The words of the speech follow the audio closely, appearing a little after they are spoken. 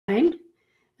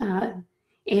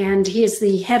and he is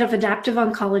the head of adaptive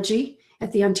oncology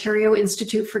at the Ontario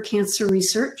Institute for Cancer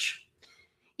Research.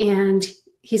 And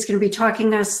he's going to be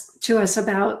talking to us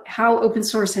about how open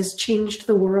source has changed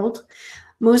the world.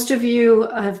 Most of you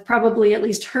have probably at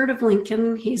least heard of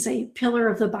Lincoln. He's a pillar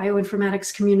of the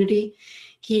bioinformatics community.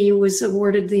 He was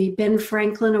awarded the Ben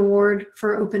Franklin Award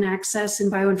for Open Access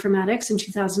in Bioinformatics in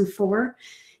 2004.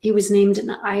 He was named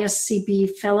an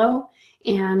ISCB Fellow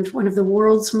and one of the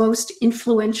world's most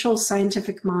influential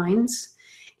scientific minds.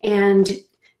 And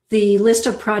the list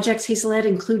of projects he's led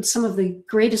includes some of the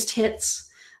greatest hits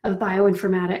of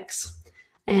bioinformatics.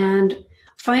 And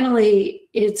finally,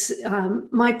 it's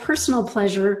my personal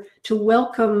pleasure to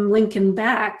welcome Lincoln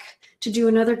back to do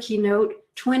another keynote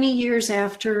 20 years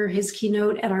after his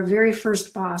keynote at our very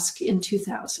first BOSC in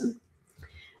 2000.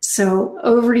 So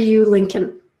over to you,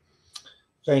 Lincoln.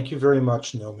 Thank you very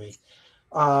much, Nomi.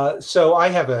 So I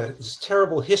have a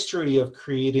terrible history of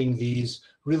creating these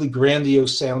really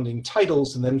grandiose sounding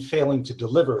titles and then failing to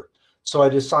deliver. So I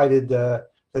decided that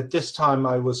this time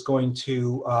I was going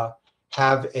to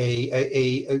have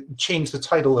change the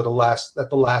title at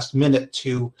the last minute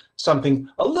to something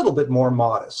a little bit more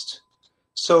modest.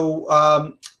 So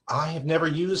I have never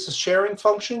used the sharing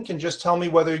function. Can you just tell me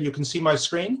whether you can see my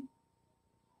screen?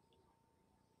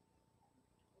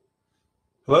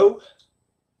 Hello?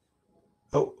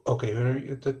 Oh, okay.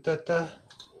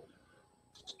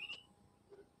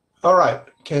 All right.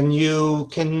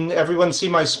 Can everyone see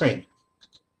my screen?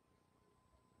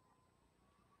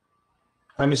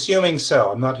 I'm assuming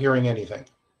so. I'm not hearing anything.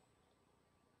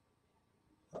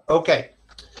 Okay.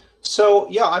 So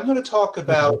yeah, I'm going to talk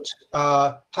about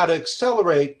how to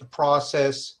accelerate the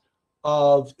process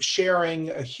of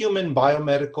sharing human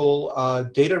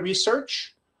biomedical data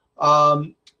research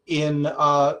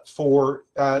for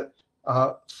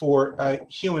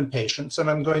human patients, and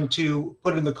I'm going to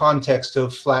put it in the context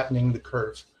of flattening the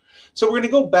curve. So we're going to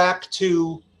go back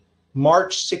to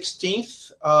March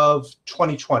 16th of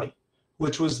 2020,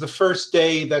 which was the first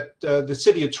day that the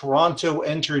city of Toronto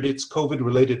entered its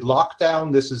COVID-related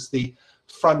lockdown. This is the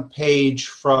front page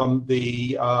from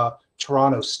the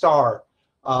Toronto Star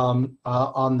on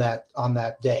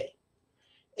that day.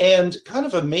 And kind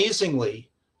of amazingly,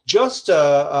 just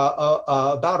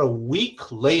about a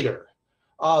week later,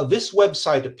 this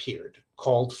website appeared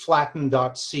called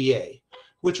flatten.ca,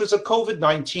 which was a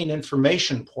COVID-19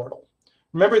 information portal.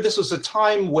 Remember, this was a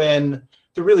time when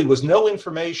there really was no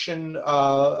information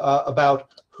about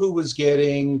who was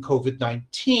getting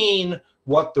COVID-19,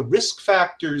 what the risk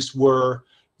factors were.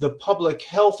 The Public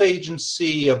Health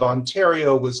Agency of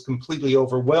Ontario was completely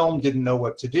overwhelmed, didn't know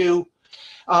what to do.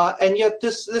 And yet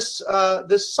this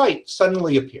site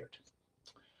suddenly appeared.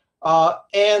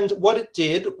 And what it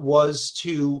did was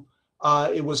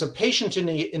it was a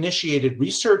patient-initiated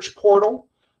research portal.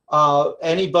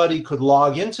 Anybody could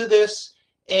log into this,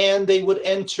 and they would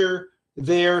enter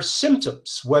their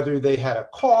symptoms, whether they had a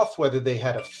cough, whether they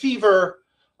had a fever,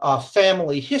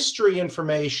 family history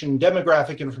information,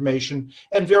 demographic information,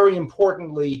 and very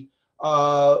importantly,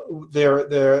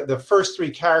 the first three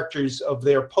characters of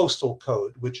their postal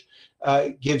code, which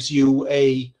gives you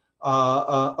a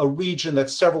region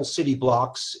that's several city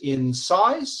blocks in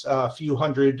size, a few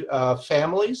hundred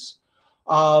families.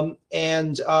 And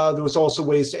there was also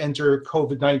ways to enter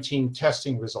COVID-19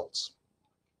 testing results.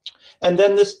 And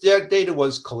then this data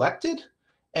was collected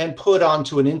and put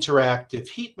onto an interactive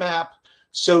heat map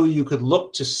so you could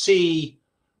look to see,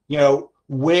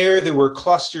 where there were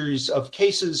clusters of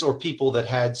cases or people that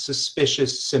had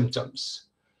suspicious symptoms.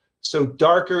 So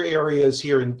darker areas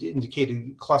here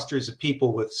indicated clusters of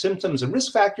people with symptoms and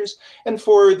risk factors. And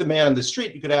for the man on the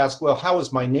street, you could ask, well, how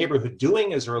is my neighborhood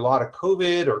doing? Is there a lot of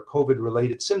COVID or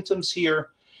COVID-related symptoms here?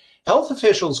 Health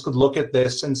officials could look at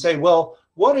this and say, well,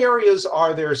 what areas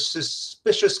are there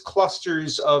suspicious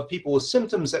clusters of people with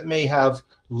symptoms that may have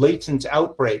latent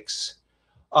outbreaks?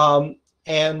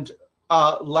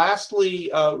 Lastly,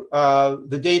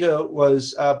 the data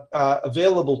was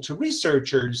available to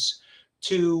researchers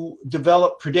to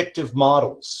develop predictive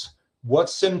models. What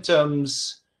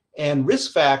symptoms and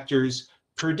risk factors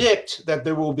predict that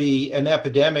there will be an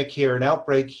epidemic here, an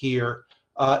outbreak here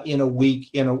in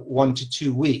 1 to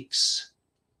 2 weeks.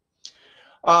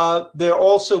 They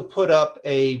also put up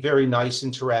a very nice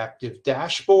interactive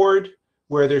dashboard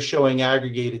where they're showing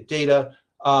aggregated data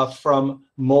from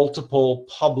multiple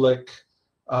public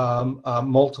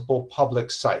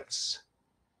sites.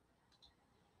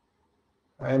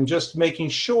 I'm just making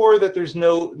sure that there's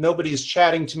nobody's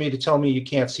chatting to me to tell me you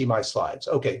can't see my slides.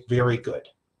 Okay, very good.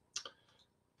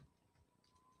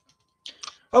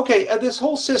 Okay, this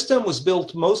whole system was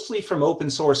built mostly from open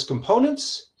source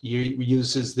components. It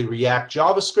uses the React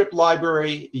JavaScript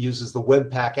library, uses the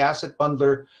Webpack Asset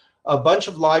Bundler, a bunch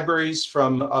of libraries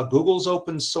from Google's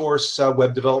open source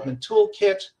web development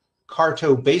toolkit,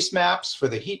 Carto base maps for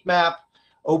the heat map,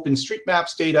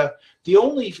 OpenStreetMaps data. The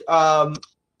only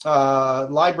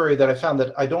library that I found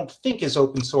that I don't think is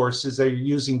open source is they're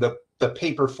using the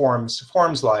paper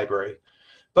forms library.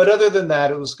 But other than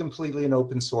that, it was completely an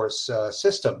open source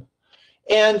system.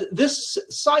 And this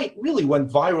site really went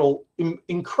viral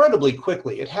incredibly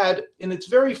quickly. It had, in its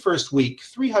very first week,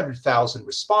 300,000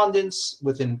 respondents.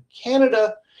 Within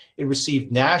Canada, it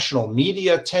received national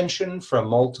media attention from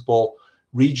multiple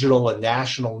regional and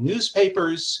national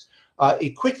newspapers.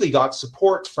 It quickly got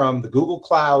support from the Google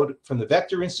Cloud, from the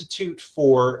Vector Institute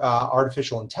for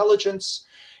Artificial Intelligence,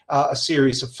 a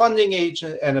series of funding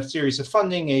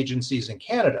agencies in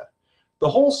Canada. The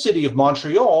whole city of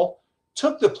Montreal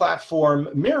took the platform,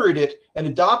 mirrored it, and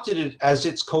adopted it as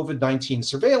its COVID-19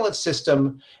 surveillance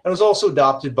system, and was also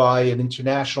adopted by an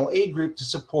international aid group to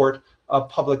support a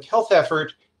public health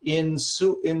effort in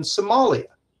Somalia.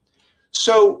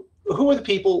 So who are the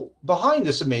people behind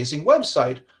this amazing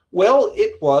website? Well,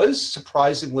 it was,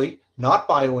 surprisingly, not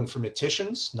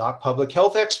bioinformaticians, not public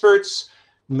health experts,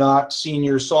 not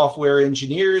senior software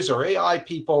engineers or AI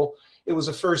people. It was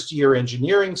a first-year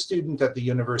engineering student at the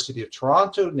University of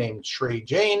Toronto named Shrey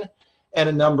Jain, and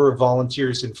a number of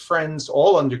volunteers and friends,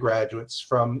 all undergraduates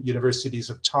from universities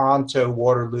of Toronto,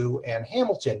 Waterloo, and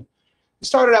Hamilton. It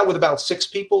started out with about 6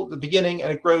 people at the beginning,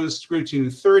 and it grew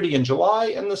to 30 in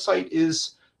July, and the site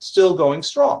is still going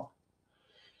strong.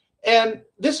 And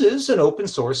this is an open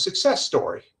source success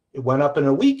story. It went up in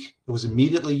a week. It was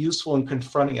immediately useful in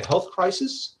confronting a health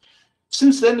crisis.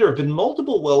 Since then, there have been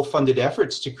multiple well-funded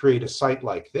efforts to create a site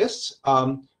like this,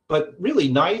 but really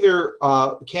neither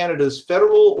Canada's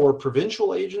federal or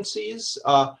provincial agencies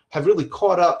have really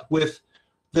caught up with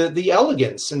the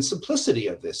elegance and simplicity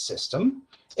of this system.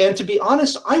 And to be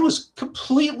honest, I was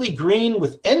completely green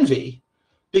with envy,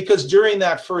 because during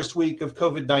that first week of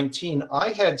COVID-19, I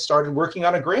had started working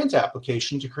on a grant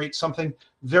application to create something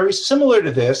very similar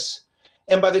to this.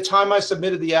 And by the time I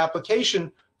submitted the application,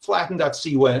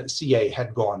 flatten.ca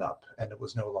had gone up and it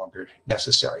was no longer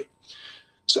necessary.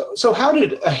 So how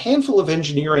did a handful of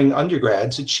engineering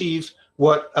undergrads achieve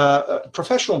what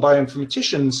professional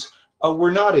bioinformaticians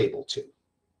were not able to?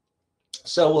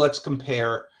 So let's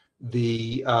compare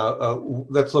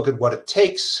let's look at what it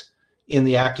takes in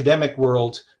the academic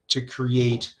world to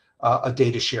create a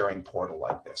data sharing portal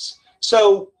like this.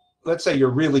 So let's say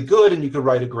you're really good and you could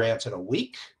write a grant in a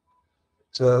week.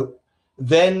 So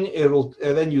then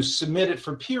you submit it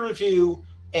for peer review,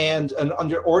 and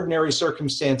under ordinary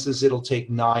circumstances, it'll take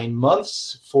 9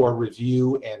 months for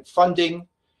review and funding.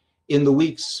 In the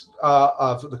weeks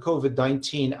of the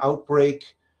COVID-19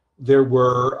 outbreak, there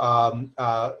were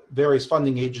various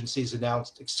funding agencies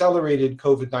announced accelerated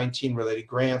COVID-19 related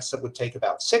grants that would take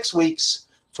about 6 weeks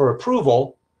for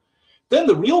approval. Then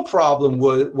the real problem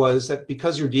was that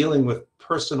because you're dealing with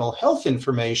personal health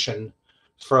information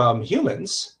from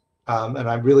humans, and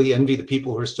I really envy the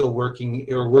people who are still working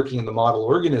in the model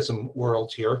organism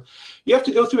world here, you have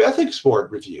to go through ethics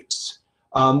board reviews.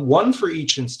 One for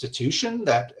each institution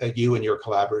that you and your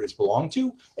collaborators belong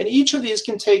to, and each of these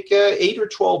can take 8 or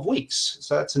 12 weeks.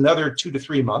 So that's another 2 to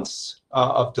 3 months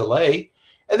of delay.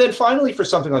 And then finally, for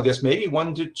something like this, maybe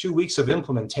 1 to 2 weeks of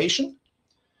implementation.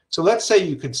 So let's say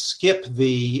you could skip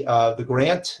the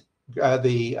grant,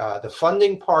 the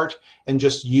funding part, and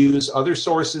just use other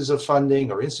sources of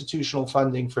funding or institutional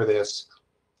funding for this.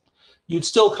 You'd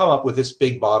still come up with this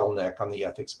big bottleneck on the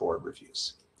ethics board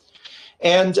reviews.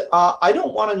 And I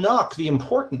don't want to knock the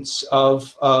importance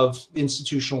of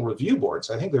institutional review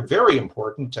boards. I think they're very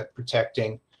important at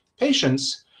protecting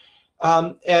patients.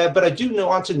 But I do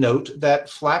want to note that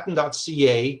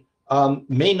flatten.ca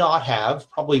may not have,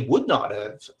 probably would not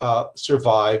have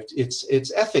survived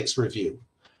its ethics review.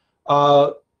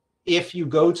 If you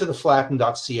go to the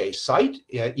flatten.ca site,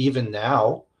 even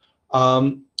now,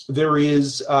 there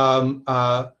is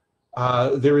a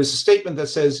statement that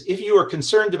says, if you are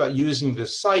concerned about using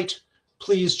this site,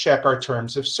 please check our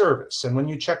terms of service. And when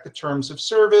you check the terms of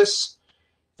service,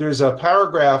 there's a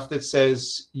paragraph that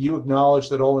says you acknowledge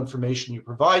that all information you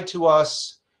provide to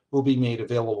us will be made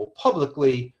available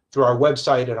publicly through our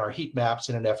website and our heat maps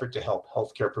in an effort to help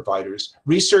healthcare providers,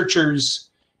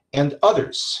 researchers, and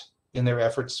others in their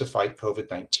efforts to fight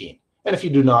COVID-19. And if you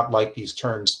do not like these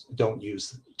terms, don't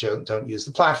use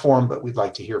the platform, but we'd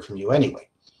like to hear from you anyway.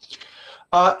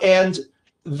 And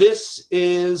this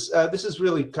is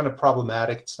really kind of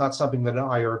problematic. It's not something that an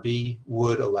IRB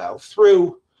would allow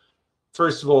through.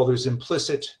 First of all, there's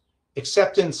implicit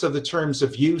acceptance of the terms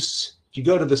of use. If you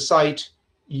go to the site,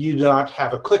 you do not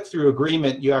have a click-through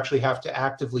agreement. You actually have to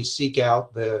actively seek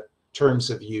out the terms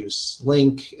of use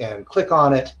link and click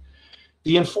on it.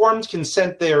 The informed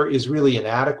consent there is really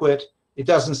inadequate. It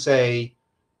doesn't say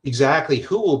exactly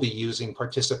who will be using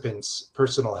participants'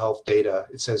 personal health data.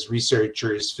 It says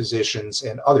researchers, physicians,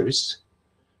 and others.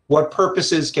 What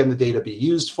purposes can the data be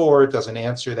used for? It doesn't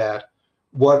answer that.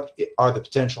 What are the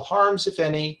potential harms, if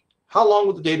any? How long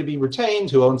will the data be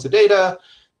retained? Who owns the data?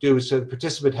 Does the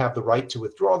participant have the right to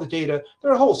withdraw the data?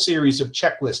 There are a whole series of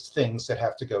checklist things that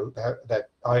have to go, that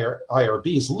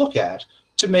IRBs look at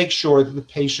to make sure that the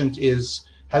patient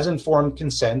has informed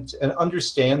consent and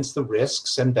understands the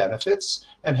risks and benefits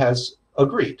and has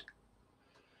agreed.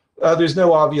 There's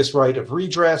no obvious right of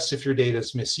redress if your data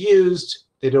is misused.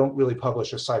 They don't really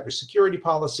publish a cybersecurity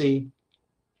policy.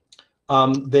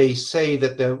 They say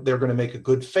that they're going to make a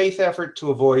good faith effort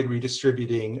to avoid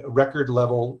redistributing record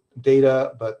level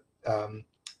data, but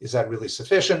is that really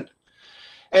sufficient?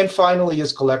 And finally,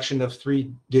 is collection of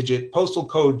 3-digit postal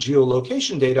code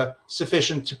geolocation data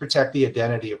sufficient to protect the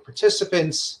identity of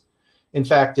participants? In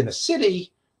fact, in a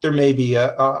city, there may be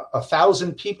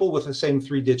 1,000 people with the same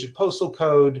 3-digit postal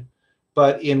code,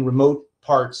 but in remote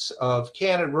parts of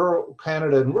Canada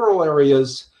and rural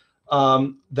areas,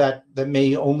 that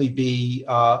may only be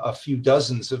a few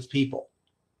dozens of people.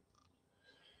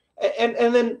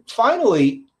 And then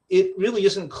finally, it really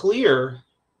isn't clear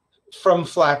from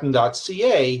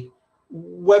flatten.ca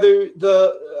whether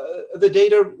the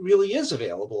data really is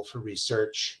available for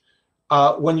research.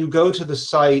 When you go to the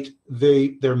site,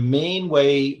 their main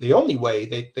way, the only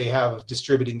way they have of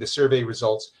distributing the survey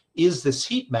results is this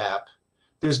heat map.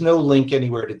 There's no link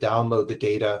anywhere to download the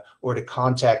data or to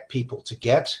contact people to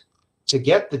get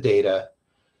the data.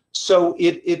 So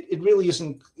it really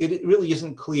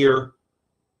isn't clear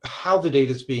how the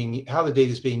data is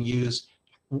being used,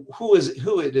 who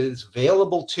it is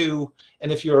available to,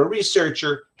 and if you're a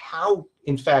researcher, how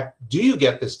in fact do you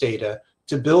get this data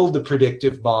to build the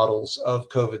predictive models of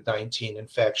COVID-19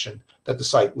 infection that the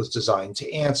site was designed to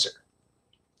answer.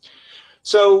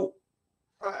 So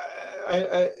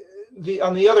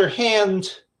on the other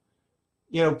hand,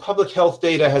 public health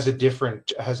data has a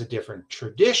different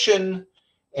tradition,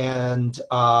 and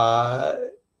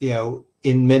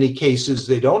in many cases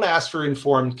they don't ask for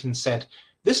informed consent.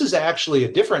 This is actually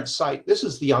a different site. This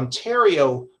is the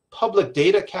Ontario Public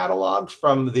Data Catalog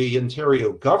from the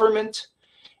Ontario government,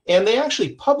 and they actually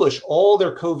publish all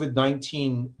their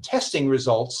COVID-19 testing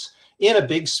results in a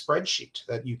big spreadsheet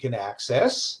that you can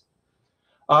access.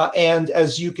 And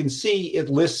as you can see, it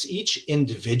lists each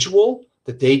individual,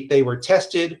 the date they were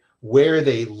tested, where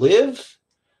they live,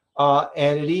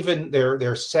 and it even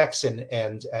their sex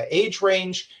and age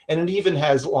range, and it even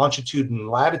has longitude and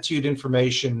latitude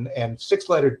information and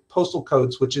 6-lettered postal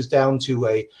codes, which is down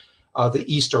to the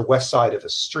east or west side of a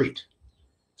street.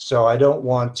 So I don't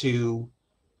want to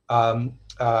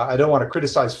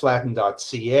criticize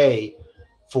flatten.ca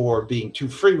for being too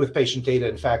free with patient data.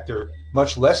 In fact, they're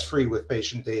much less free with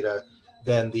patient data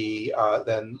than the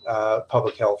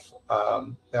public health,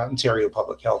 Ontario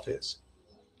Public Health is.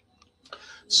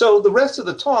 So the rest of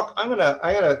the talk, I'm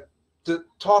gonna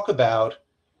talk about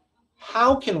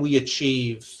how can we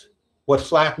achieve what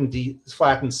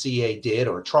Flatten.ca did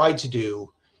or tried to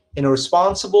do in a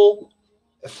responsible,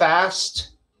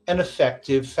 fast, and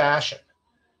effective fashion,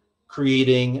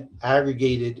 creating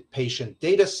aggregated patient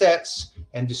data sets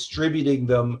and distributing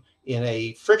them in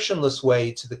a frictionless way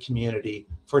to the community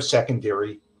for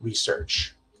secondary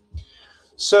research.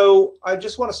 So I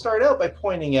just want to start out by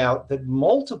pointing out that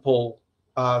multiple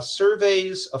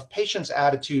surveys of patients'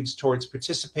 attitudes towards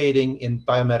participating in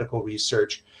biomedical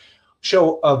research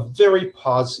show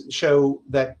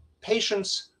that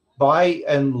patients, by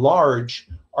and large,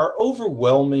 are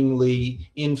overwhelmingly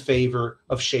in favor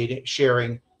of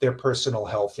sharing their personal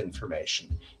health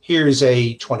information. Here's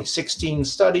a 2016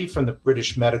 study from the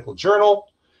British Medical Journal,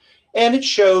 and it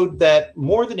showed that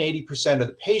more than 80% of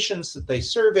the patients that they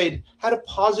surveyed had a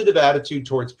positive attitude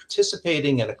towards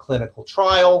participating in a clinical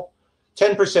trial.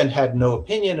 10% had no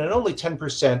opinion, and only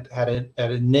 10% had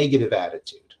a negative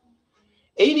attitude.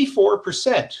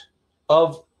 84%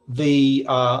 of the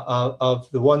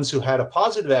ones who had a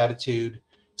positive attitude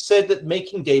said that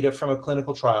making data from a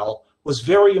clinical trial was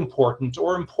very important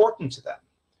or important to them.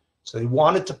 So they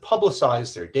wanted to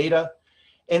publicize their data.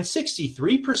 And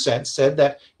 63% said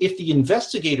that if the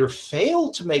investigator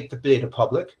failed to make the data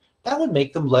public, that would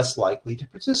make them less likely to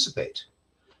participate.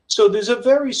 So there's a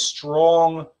very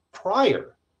strong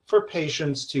prior for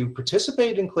patients to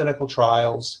participate in clinical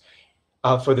trials,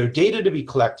 for their data to be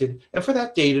collected and for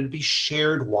that data to be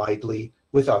shared widely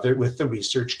with the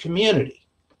research community.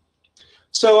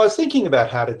 So I was thinking about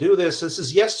how to do this. This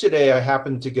is yesterday. I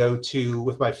happened to go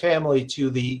with my family to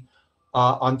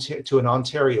an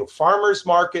Ontario farmers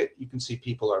market. You can see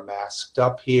people are masked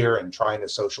up here and trying to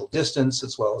social distance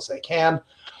as well as they can.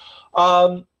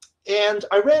 And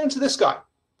I ran into this guy.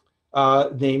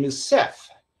 Name is Seth.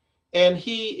 And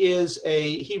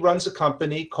he runs a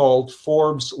company called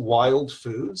Forbes Wild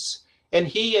Foods, and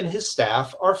he and his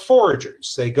staff are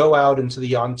foragers. They go out into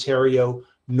the Ontario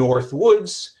North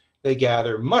Woods. They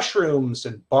gather mushrooms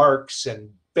and barks and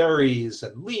berries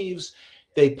and leaves.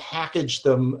 They package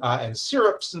them and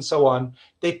syrups and so on.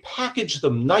 They package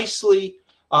them nicely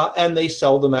and they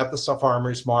sell them at the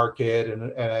farmers market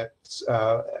and at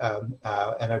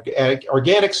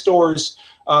organic stores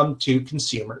to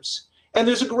consumers. And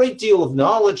there's a great deal of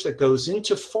knowledge that goes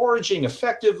into foraging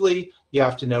effectively. You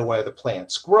have to know where the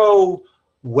plants grow,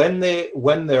 when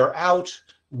they're out,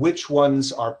 which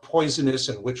ones are poisonous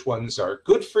and which ones are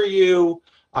good for you,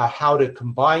 how to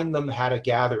combine them, how to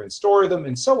gather and store them,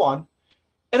 and so on.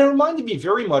 And it reminded me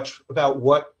very much about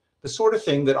what the sort of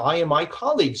thing that I and my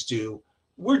colleagues do.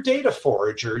 We're data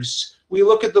foragers. We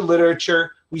look at the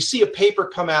literature, we see a paper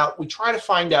come out, we try to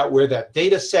find out where that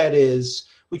data set is.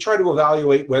 We try to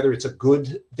evaluate whether it's a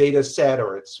good data set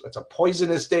or it's a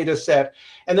poisonous data set.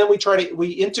 And then we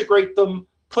integrate them,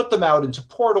 put them out into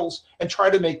portals, and try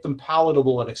to make them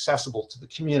palatable and accessible to the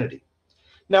community.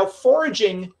 Now,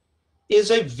 foraging is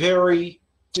a very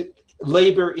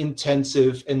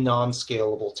labor-intensive and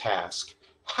non-scalable task.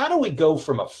 How do we go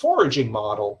from a foraging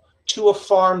model to a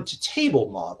farm-to-table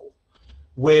model,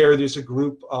 where there's a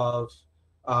group of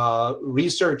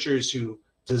researchers who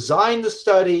design the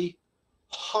study,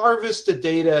 harvest the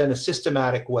data in a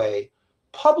systematic way,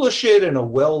 publish it in a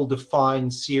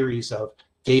well-defined series of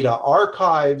data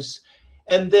archives,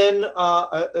 and then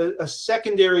a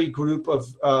secondary group of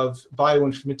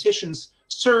bioinformaticians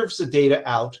serves the data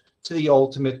out to the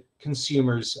ultimate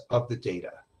consumers of the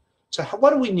data. So what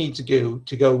do we need to do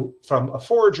to go from a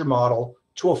forager model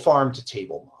to a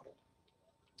farm-to-table model?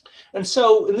 And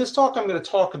so in this talk, I'm going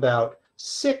to talk about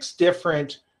 6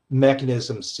 different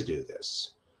mechanisms to do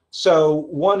this. So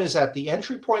one is at the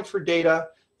entry point for data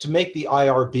to make the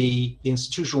IRB, the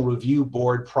Institutional Review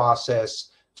Board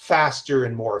process, faster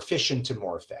and more efficient and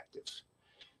more effective.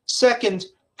 Second,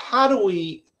 how do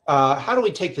we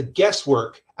take the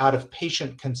guesswork out of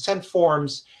patient consent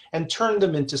forms and turn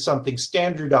them into something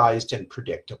standardized and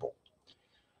predictable?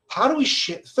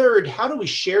 Third, how do we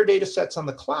share data sets on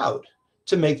the cloud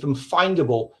to make them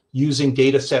findable using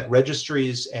data set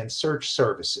registries and search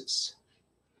services?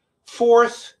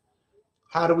 Fourth,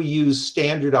 how do we use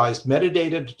standardized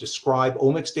metadata to describe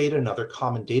omics data and other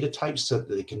common data types so that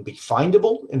they can be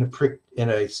findable in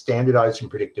a standardized and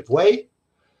predictive way?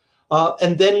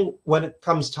 And then when it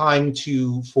comes time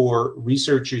for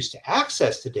researchers to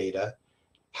access the data,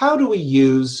 how do we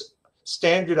use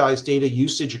standardized data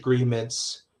usage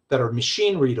agreements that are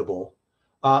machine readable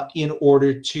in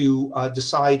order to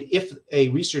decide if a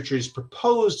researcher's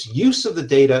proposed use of the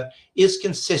data is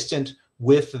consistent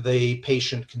with the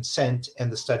patient consent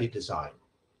and the study design?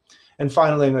 And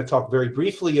finally, I'm going to talk very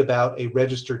briefly about a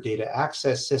registered data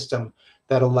access system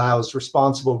that allows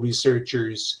responsible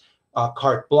researchers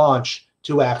carte blanche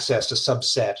to access a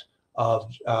subset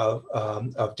of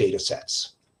data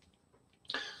sets.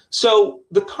 So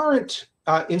the current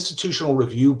Institutional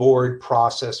Review Board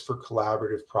process for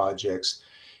collaborative projects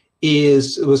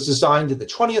was designed in the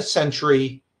 20th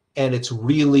century, and it's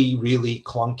really, really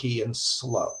clunky and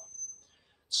slow.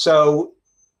 So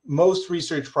most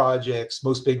research projects,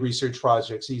 most big research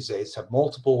projects these days have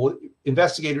multiple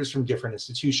investigators from different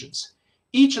institutions.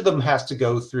 Each of them has to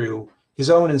go through his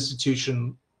own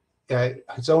institution's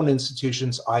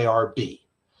IRB.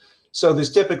 So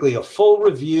there's typically a full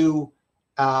review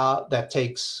that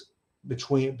takes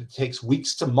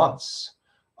weeks to months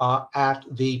at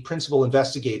the principal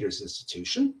investigator's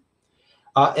institution.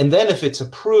 And then if it's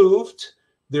approved,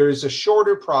 there is a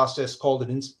shorter process called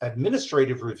an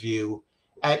administrative review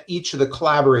at each of the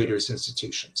collaborators'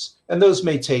 institutions. And those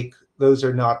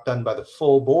are not done by the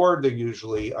full board. They're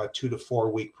usually a 2 to 4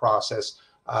 week process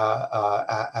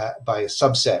by a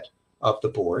subset of the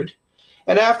board.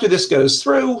 And after this goes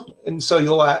through, and so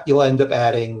you'll end up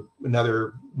adding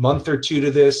another month or 2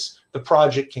 to this, the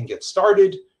project can get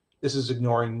started. This is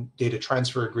ignoring data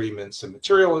transfer agreements and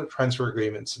material transfer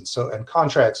agreements and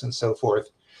contracts and so forth.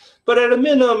 But at a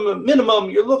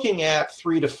minimum, you're looking at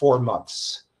 3 to 4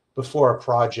 months before a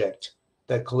project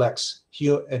that collects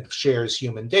and shares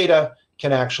human data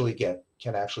can actually get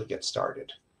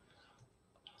started.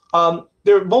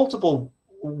 There are multiple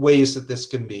ways that this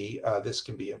can be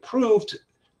improved.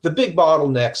 The big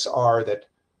bottlenecks are that,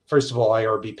 first of all,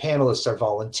 IRB panelists are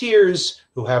volunteers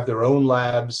who have their own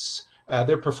labs.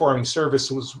 They're performing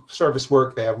service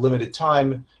work. They have limited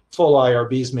time. Full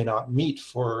IRBs may not meet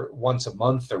for once a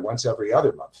month or once every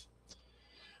other month.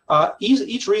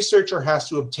 Each researcher has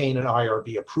to obtain an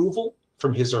IRB approval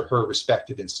from his or her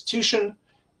respective institution.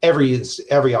 Every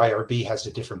IRB has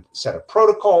a different set of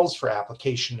protocols for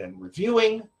application and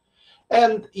reviewing,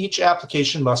 and each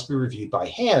application must be reviewed by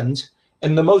hand.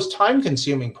 And the most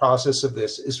time-consuming process of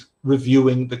this is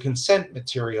reviewing the consent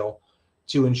material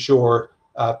to ensure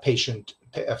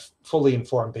fully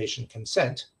informed patient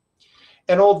consent.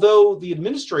 And although the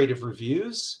administrative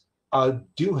reviews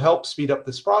do help speed up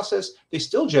this process, they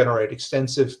still generate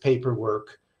extensive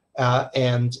paperwork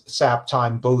and sap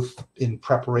time, both in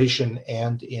preparation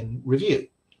and in review.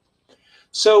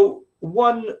 So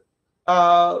one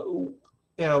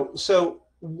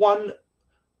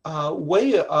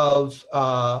way of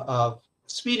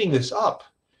speeding this up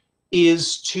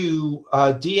is to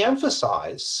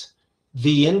de-emphasize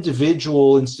the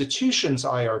individual institutions'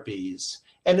 IRBs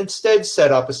and instead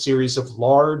set up a series of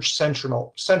large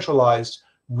centralized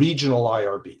regional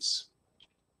IRBs,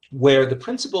 where the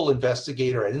principal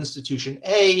investigator at institution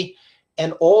A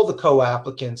and all the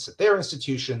co-applicants at their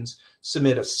institutions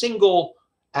submit a single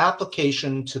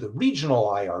application to the regional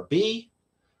IRB,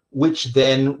 which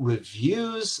then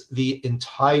reviews the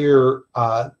entire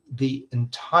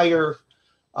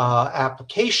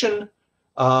application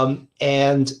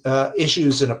and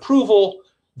issues an approval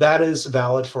that is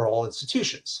valid for all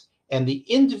institutions. And the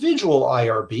individual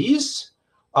IRBs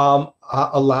have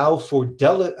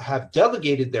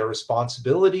delegated their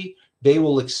responsibility. They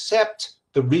will accept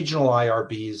the regional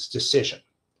IRB's decision.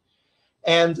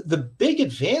 And the big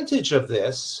advantage of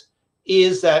this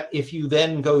is that if you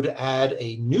then go to add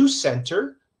a new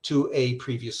center to a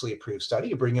previously approved study,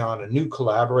 you bring on a new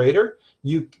collaborator,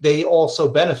 they also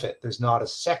benefit. There's not a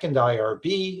second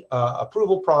IRB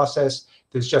approval process.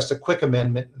 There's just a quick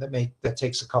amendment that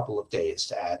takes a couple of days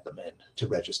to add them in, to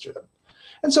register them.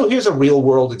 And so here's a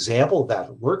real-world example of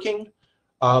that working.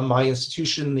 My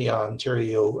institution, the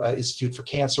Ontario Institute for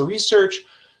Cancer Research,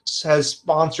 has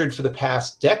sponsored for the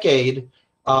past decade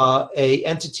an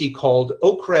entity called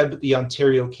OCREB, the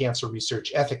Ontario Cancer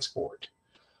Research Ethics Board.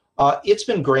 It's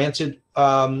been granted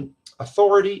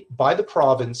authority by the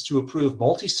province to approve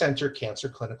multi-center cancer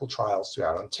clinical trials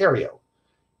throughout Ontario.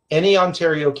 Any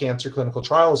Ontario cancer clinical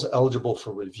trial is eligible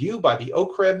for review by the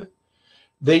OCREB.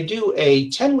 They do a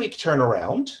 10-week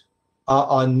turnaround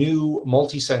on new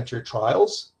multi-center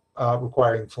trials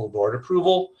requiring full board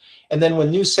approval. And then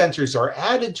when new centers are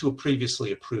added to a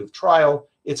previously approved trial,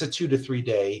 it's a 2 to 3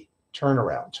 day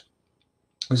turnaround.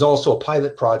 There's also a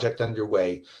pilot project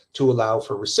underway to allow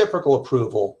for reciprocal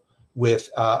approval with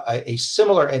a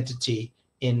similar entity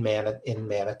in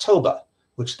Manitoba,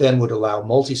 which then would allow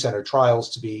multi-center trials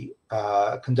to be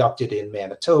conducted in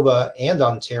Manitoba and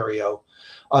Ontario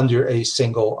under a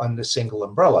single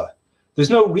umbrella. There's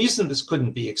no reason this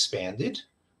couldn't be expanded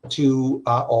to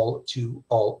all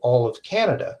of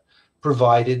Canada,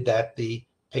 provided that the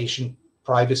patient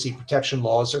privacy protection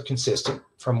laws are consistent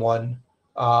from one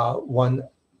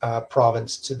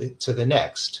province to the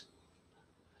next.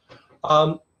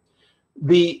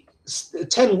 The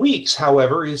 10 weeks,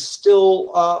 however, is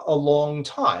still a long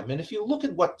time. And if you look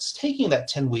at what's taking that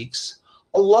 10 weeks,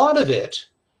 a lot of it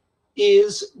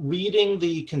is reading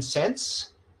the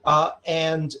consents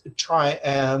and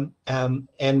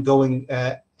going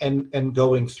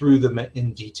through them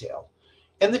in detail.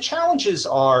 And the challenges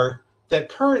are that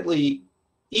currently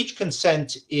each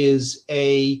consent is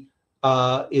a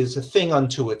thing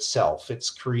unto itself. It's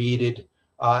created in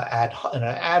an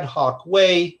ad hoc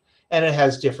way, and it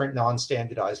has different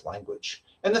non-standardized language.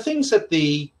 And the things that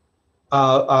the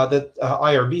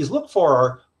IRBs look for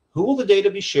are: who will the data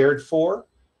be shared for?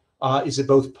 Are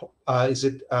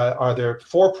there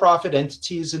for-profit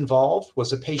entities involved?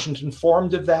 Was a patient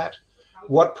informed of that?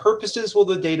 What purposes will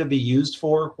the data be used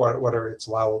for? What are its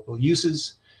allowable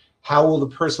uses? How will the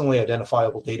personally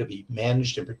identifiable data be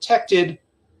managed and protected?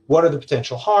 What are the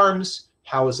potential harms?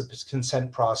 How is the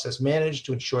consent process managed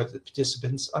to ensure that the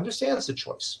participants understands the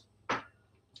choice?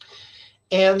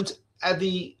 And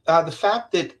the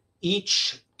fact that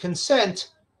each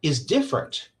consent is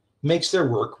different makes their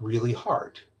work really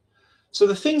hard. So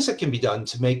the things that can be done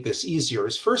to make this easier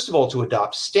is, first of all, to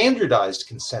adopt standardized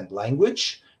consent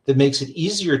language that makes it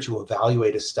easier to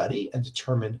evaluate a study and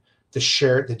determine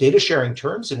the data sharing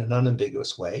terms in an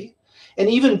unambiguous way. And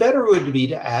even better would be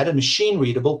to add a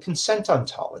machine-readable consent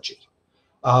ontology,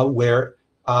 where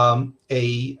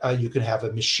you can have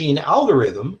a machine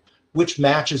algorithm which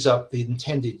matches up the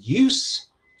intended use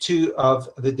of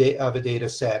a data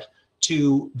set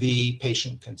to the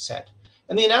patient consent.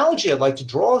 And the analogy I'd like to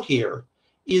draw here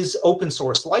is open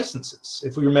source licenses.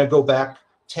 If we remember, go back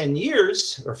 10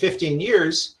 years or 15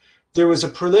 years, there was a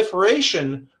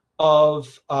proliferation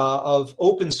of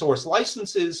open source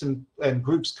licenses and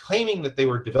groups claiming that they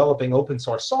were developing open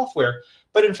source software,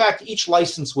 but in fact each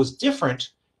license was different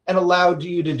and allowed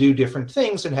you to do different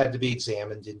things and had to be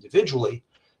examined individually.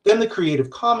 Then the Creative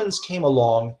Commons came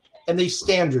along and they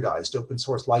standardized open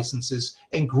source licenses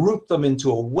and grouped them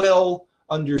into a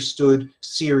well-understood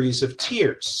series of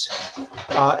tiers.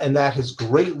 And that has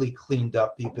greatly cleaned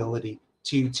up the ability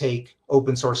to take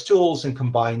open source tools and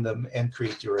combine them and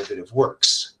create derivative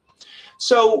works.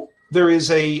 So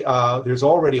there's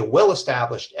already a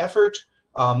well-established effort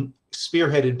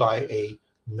spearheaded by a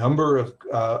number of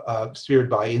spearheaded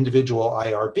by individual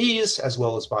IRBs as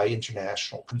well as by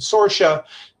international consortia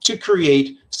to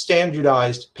create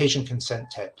standardized patient consent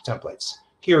templates.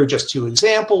 Here are just two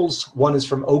examples. One is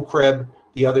from OCREB,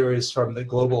 the other is from the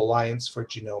Global Alliance for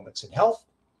Genomics and Health.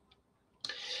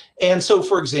 And so,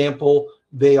 for example,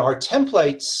 they are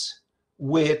templates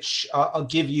which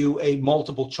give you a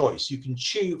multiple choice. You can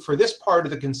choose, for this part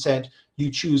of the consent, you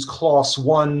choose clause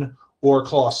 1 or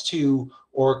clause 2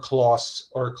 or clause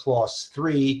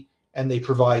 3, and they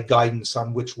provide guidance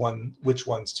on which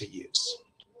ones to use.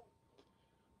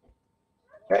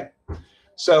 Okay,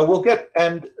 so we'll get,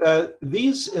 and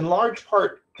these in large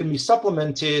part can be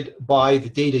supplemented by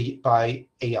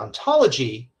a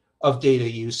ontology of data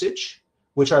usage,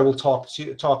 which I will talk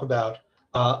about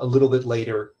a little bit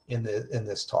later in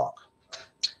this talk.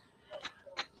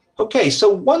 Okay, so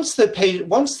once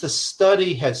the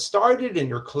study has started and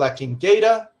you're collecting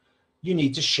data, you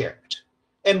need to share it.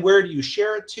 And where do you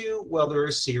share it to? Well, there are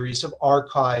a series of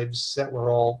archives that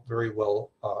we're all very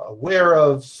well aware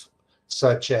of,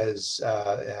 such as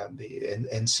the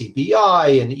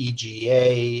NCBI and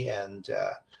EGA and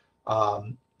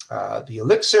the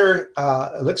Elixir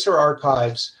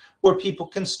archives, where people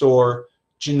can store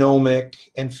genomic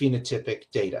and phenotypic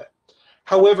data.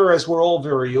 However, as we're all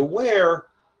very aware,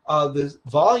 the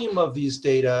volume of these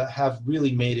data have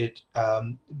really made it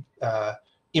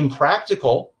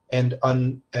impractical and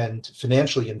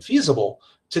financially infeasible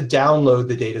to download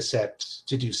the data set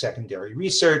to do secondary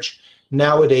research.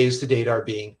 Nowadays, the data are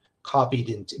being copied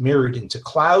and mirrored into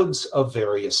clouds of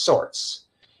various sorts.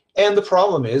 And the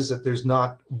problem is that there's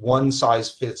not one size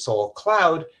fits all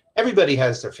cloud. Everybody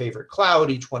has their favorite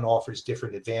cloud. Each one offers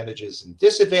different advantages and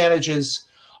disadvantages.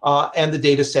 And the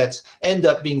data sets end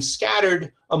up being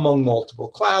scattered among multiple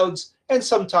clouds. And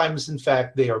sometimes, in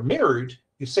fact, they are mirrored.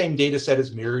 The same data set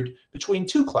is mirrored between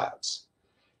two clouds.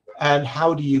 And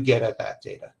how do you get at that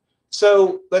data?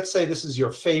 So let's say this is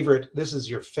your favorite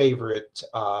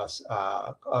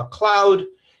cloud.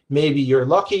 Maybe you're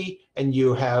lucky and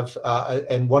you have,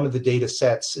 and one of the data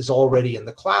sets is already in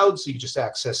the cloud, so you just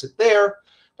access it there.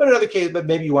 But in other cases, but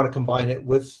maybe you want to combine it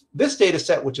with this data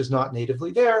set, which is not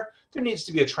natively there. There needs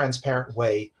to be a transparent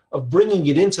way of bringing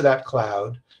it into that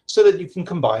cloud so that you can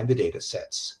combine the data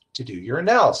sets to do your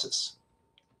analysis.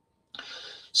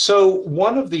 So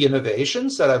one of the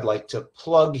innovations that I'd like to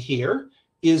plug here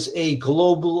is a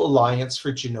Global Alliance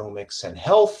for Genomics and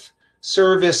Health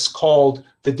service called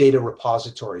the Data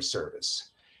Repository Service.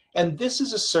 And this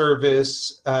is a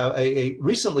service, a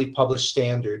recently published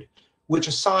standard, which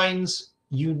assigns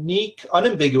unique,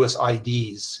 unambiguous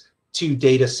IDs to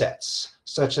data sets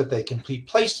such that they can be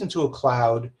placed into a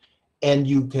cloud and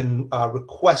you can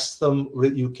request them,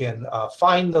 you can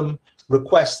find them,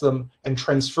 request them, and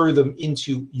transfer them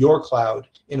into your cloud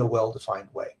in a well-defined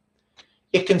way.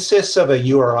 It consists of a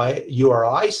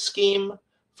URI scheme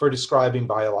for describing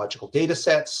biological data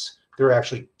sets. There are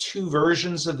actually two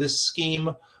versions of this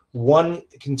scheme. One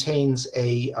contains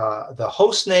the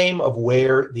host name of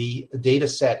where the data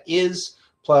set is,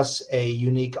 plus a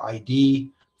unique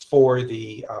ID for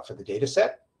the data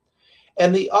set.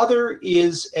 And the other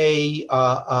is a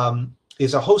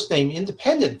host name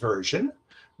independent version,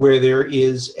 where there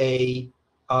is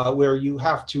where you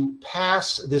have to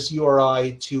pass this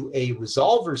URI to a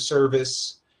resolver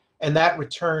service, and that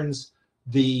returns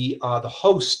the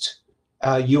host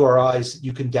URIs that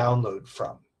you can download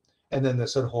from. And then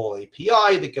there's a whole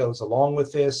API that goes along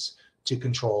with this to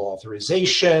control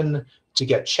authorization, to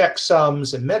get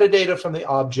checksums and metadata from the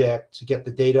object, to get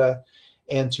the data,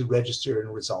 and to register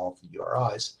and resolve the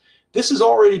URIs. This has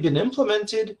already been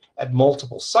implemented at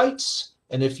multiple sites,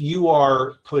 and if you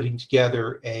are putting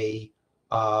together a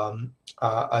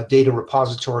a data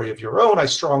repository of your own, I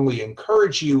strongly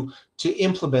encourage you to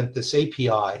implement this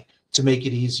API to make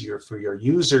it easier for your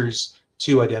users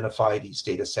to identify these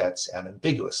data sets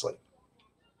unambiguously.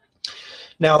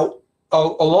 Now,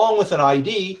 along with an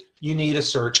ID, you need a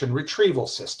search and retrieval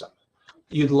system.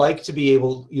 You'd like to be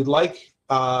able,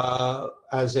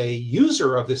 as a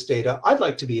user of this data, I'd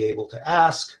like to be able to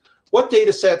ask what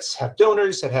data sets have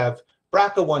donors that have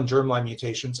BRCA1 germline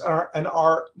mutations and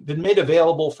are been made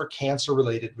available for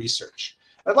cancer-related research.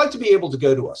 I'd like to be able to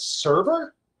go to a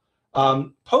server,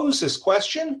 pose this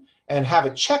question, and have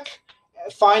it check,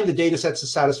 find the data sets that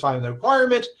satisfy the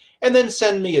requirement, and then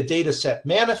send me a data set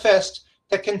manifest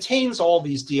that contains all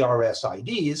these DRS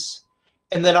IDs,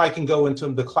 and then I can go into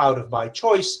the cloud of my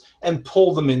choice and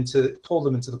pull them into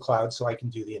the cloud so I can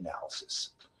do the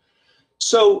analysis.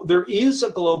 So there is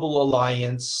a global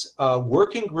alliance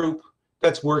working group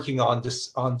that's working on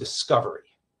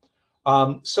discovery.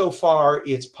 So far,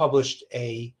 it's published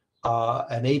an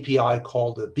API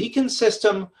called the Beacon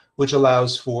system, which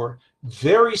allows for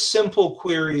very simple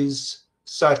queries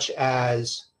such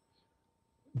as,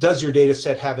 does your data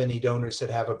set have any donors that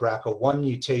have a BRCA1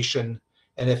 mutation?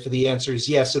 And if the answer is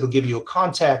yes, it'll give you a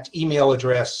contact email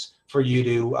address for you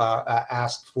to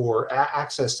ask for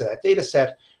access to that data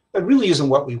set. That really isn't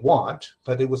what we want,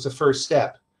 but it was the first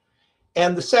step.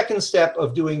 And the second step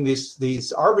of doing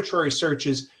these arbitrary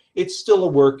searches, it's still a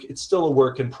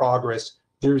work in progress.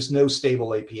 There's no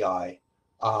stable API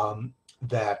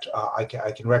that I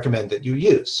can recommend that you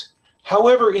use.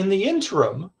 However, in the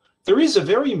interim, there is a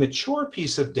very mature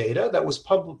piece of data that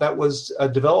was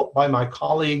developed by my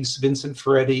colleagues Vincent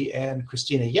Ferretti and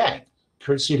Christina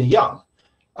Young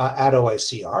at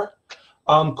OICR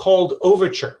called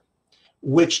Overture,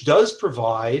 which does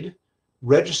provide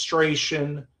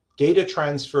registration, data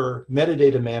transfer,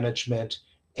 metadata management,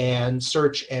 and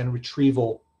search and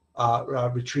retrieval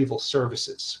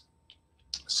services.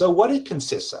 So what it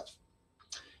consists of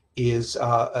is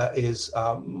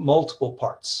multiple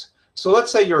parts. So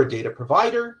let's say you're a data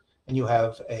provider and you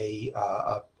have a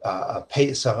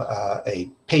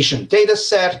patient data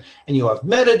set, and you have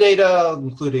metadata,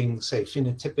 including, say,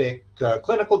 phenotypic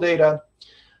clinical data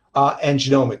and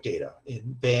genomic data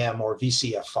in BAM or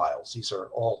VCF files. These are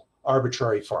all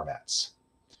arbitrary formats.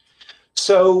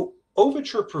 So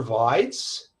Overture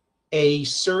provides a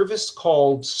service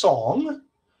called Song,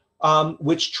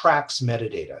 which tracks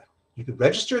metadata. You could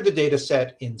register the data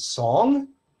set in Song,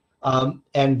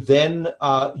 and then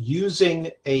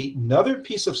using another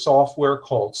piece of software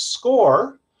called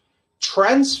Score,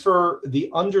 transfer the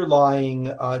underlying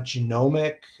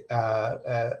genomic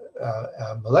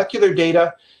molecular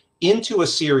data into a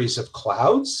series of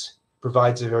clouds,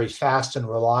 provides a very fast and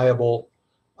reliable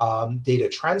data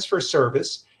transfer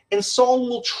service, and Song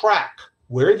will track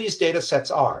where these data sets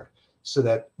are so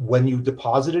that when you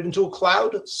deposit it into a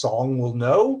cloud, Song will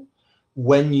know.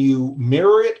 When you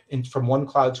mirror it from one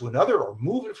cloud to another or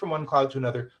move it from one cloud to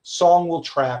another, Song will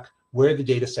track where the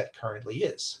data set currently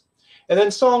is. And then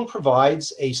Song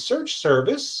provides a search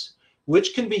service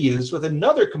which can be used with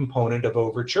another component of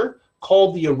Overture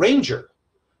called the Arranger,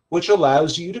 which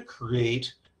allows you to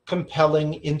create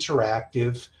compelling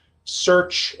interactive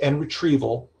search and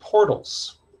retrieval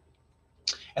portals.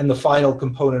 And the final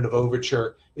component of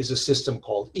Overture is a system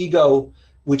called Ego,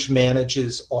 which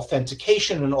manages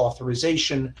authentication and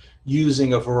authorization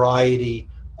using a variety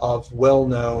of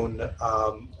well-known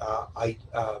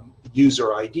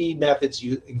user ID methods,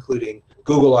 including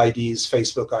Google IDs,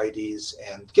 Facebook IDs,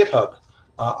 and GitHub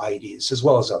IDs, as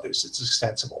well as others. It's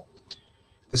extensible.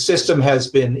 The system has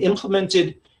been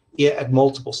implemented at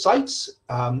multiple sites,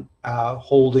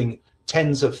 holding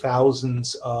tens of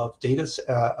thousands of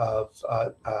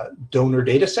donor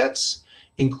data sets,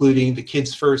 including the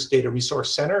Kids First Data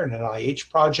Resource Center, an NIH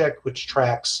project, which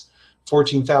tracks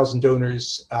 14,000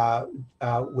 donors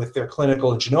with their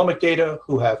clinical and genomic data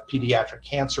who have pediatric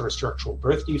cancer or structural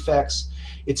birth defects.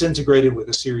 It's integrated with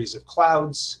a series of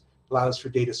clouds, allows for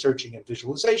data searching and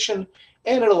visualization,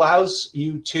 and it allows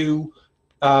you to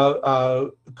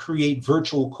create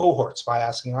virtual cohorts by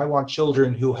asking, I want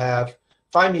children who have,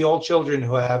 find me all children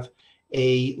who have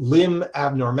a limb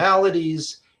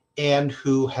abnormalities and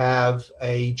who have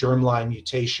a germline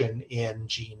mutation in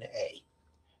gene A.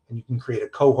 And you can create a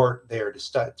cohort there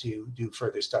to do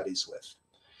further studies with.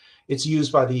 It's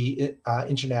used by the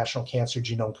International Cancer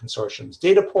Genome Consortium's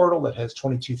data portal that has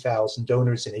 22,000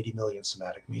 donors and 80 million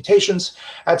somatic mutations.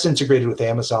 That's integrated with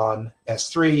Amazon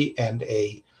S3 and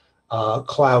a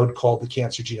cloud called the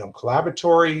Cancer Genome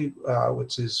Collaboratory,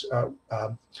 which is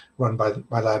run by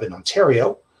my lab in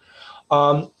Ontario.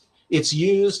 It's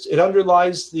used, it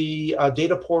underlies the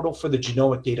data portal for the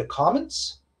Genomic Data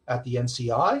Commons at the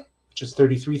NCI, which is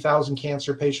 33,000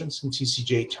 cancer patients in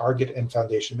TCGA Target and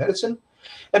Foundation Medicine.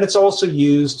 And it's also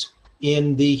used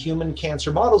in the Human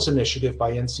Cancer Models Initiative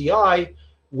by NCI,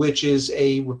 which is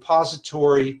a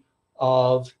repository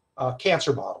of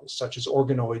cancer models, such as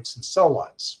organoids and cell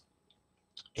lines.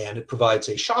 And it provides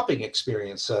a shopping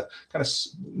experience, kind of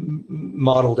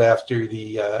modeled after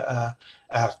the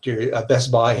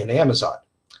Best Buy and Amazon.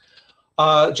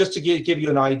 Just to give you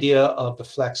an idea of the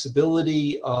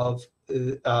flexibility of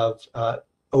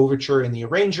Overture and the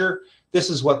Arranger, this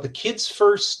is what the Kids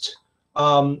First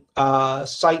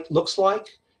site looks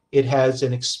like. It has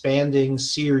an expanding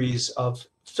series of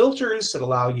filters that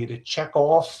allow you to check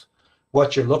off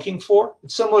what you're looking for.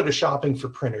 It's similar to shopping for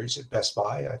printers at Best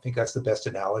Buy. I think that's the best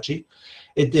analogy.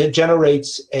 It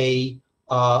generates a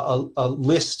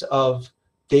list of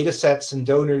data sets and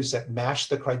donors that match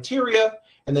the criteria,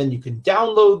 and then you can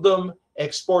download them,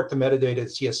 export the metadata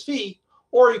as CSV,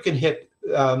 or you can hit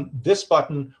this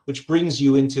button, which brings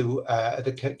you into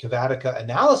the Cavatica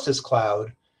Analysis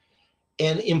Cloud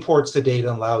and imports the data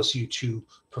and allows you to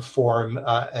perform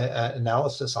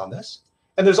analysis on this.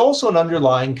 And there's also an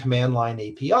underlying command line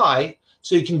API,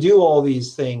 so you can do all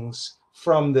these things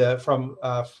from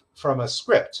a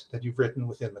script that you've written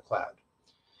within the cloud.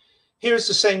 Here's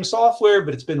the same software,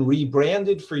 but it's been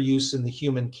rebranded for use in the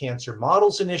Human Cancer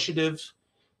Models Initiative.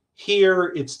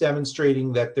 Here, it's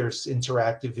demonstrating that there's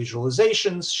interactive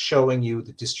visualizations showing you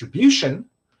the distribution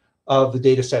of the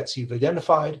data sets you've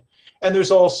identified. And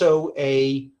there's also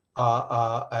a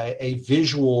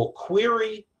visual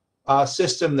query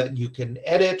system that you can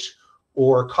edit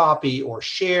or copy or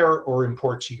share or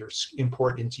import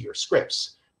into your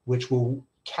scripts, which will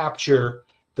capture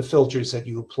the filters that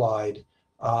you applied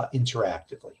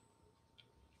interactively.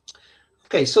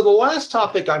 Okay, so the last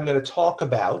topic I'm going to talk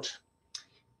about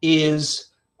is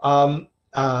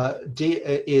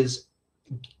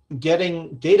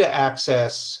getting data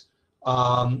access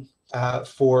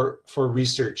for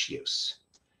research use.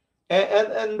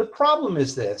 And the problem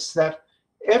is this, that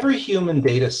every human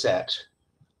data set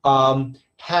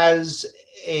has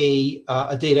a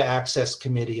data access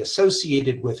committee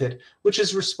associated with it, which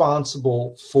is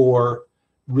responsible for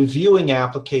reviewing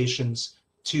applications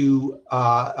to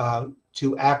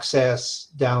access,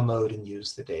 download, and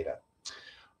use the data.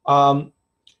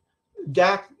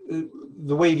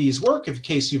 The way these work, in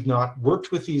case you've not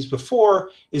worked with these before,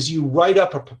 is you write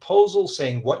up a proposal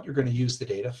saying what you're going to use the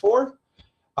data for.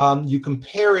 You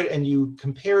compare it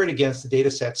against the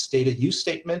data set's data use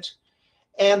statement,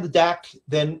 and the DAC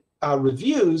then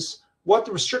reviews what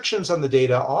the restrictions on the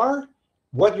data are,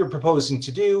 what you're proposing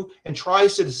to do, and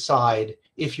tries to decide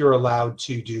if you're allowed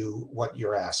to do what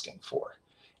you're asking for.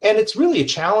 And it's really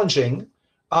challenging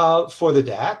for the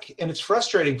DAC, and it's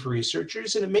frustrating for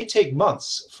researchers, and it may take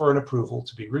months for an approval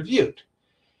to be reviewed.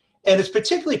 And it's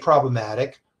particularly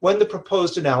problematic when the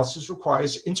proposed analysis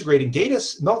requires integrating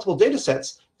multiple data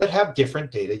sets that have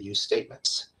different data use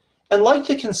statements. And like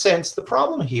the consents, the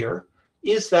problem here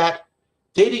is that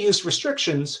data use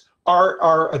restrictions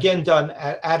are again done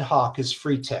ad hoc as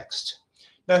free text.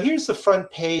 Now here's the front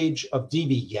page of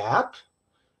dbGaP,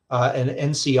 an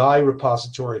NCI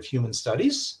repository of human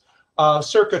studies,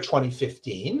 circa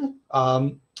 2015.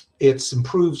 It's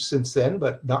improved since then,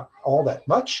 but not all that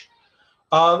much.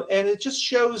 And it just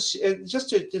shows, just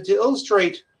to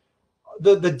illustrate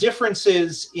the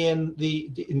differences in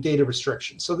data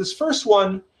restrictions. So this first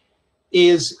one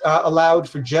is allowed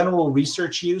for general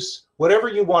research use. Whatever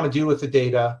you want to do with the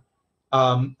data,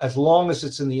 as long as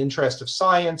it's in the interest of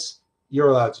science, you're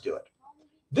allowed to do it.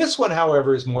 This one,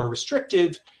 however, is more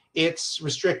restrictive. It's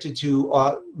restricted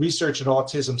to research in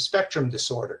autism spectrum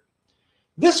disorder.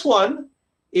 This one,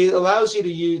 it allows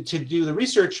you to do the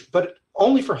research, but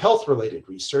only for health-related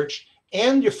research,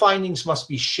 and your findings must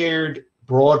be shared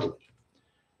broadly.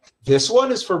 This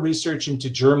one is for research into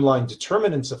germline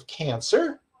determinants of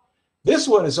cancer. This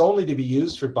one is only to be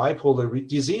used for bipolar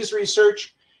disease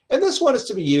research, and this one is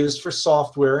to be used for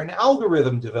software and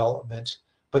algorithm development,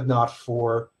 but not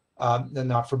for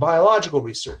biological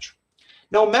research.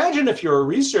 Now imagine if you're a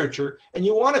researcher and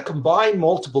you want to combine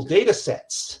multiple data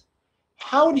sets.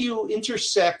 How do you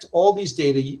intersect all these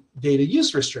data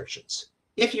use restrictions?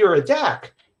 If you're a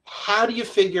DAC, how do you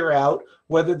figure out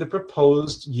whether the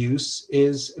proposed use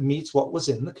meets what was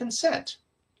in the consent?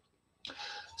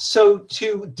 So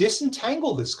to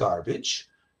disentangle this garbage,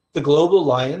 the Global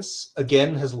Alliance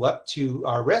again has leapt to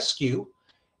our rescue,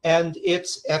 and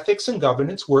its Ethics and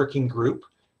Governance Working Group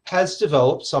has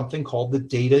developed something called the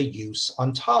Data Use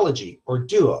Ontology, or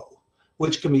DUO,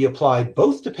 which can be applied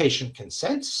both to patient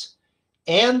consents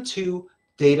and to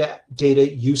data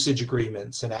usage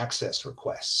agreements and access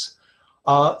requests.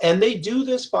 And they do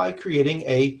this by creating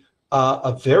a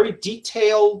very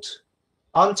detailed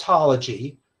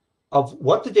ontology of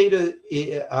what the data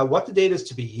is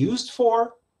to be used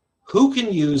for, who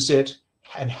can use it,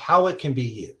 and how it can be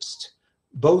used.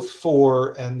 Both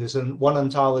for, and there's one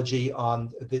ontology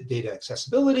on the data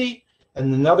accessibility,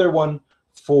 and another one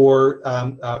for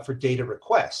data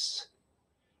requests.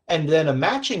 And then a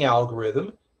matching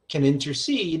algorithm can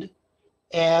intercede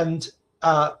and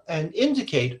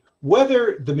indicate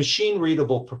whether the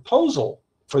machine-readable proposal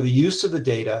for the use of the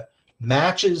data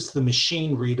matches the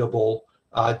machine-readable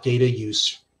data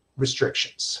use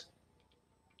restrictions.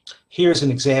 Here's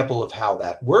an example of how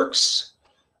that works.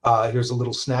 Here's a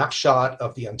little snapshot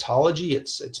of the ontology.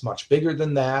 It's much bigger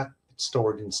than that. It's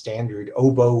stored in standard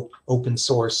OBO, open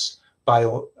source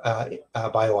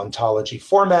biontology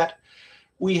format.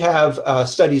 We have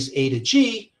studies A to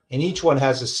G, and each one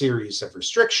has a series of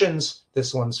restrictions.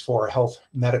 This one's for health,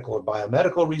 medical, or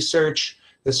biomedical research.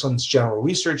 This one's general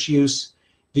research use.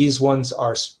 These ones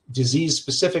are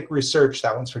disease-specific research.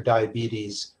 That one's for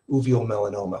diabetes, uveal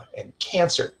melanoma, and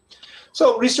cancer.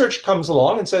 So research comes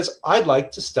along and says, I'd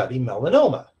like to study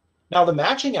melanoma. Now the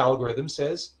matching algorithm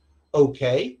says,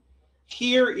 okay,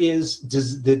 here is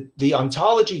the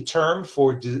ontology term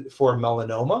for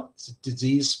melanoma. It's a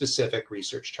disease-specific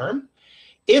research term.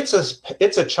 It's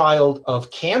a child of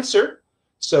cancer,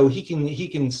 so he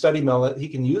can study he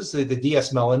can use the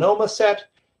DS melanoma set.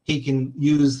 He can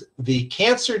use the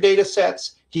cancer data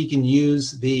sets. He can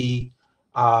use the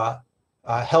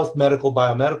health, medical,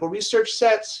 biomedical research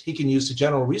sets. He can use the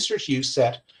general research use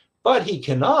set, but he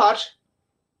cannot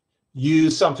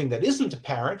use something that isn't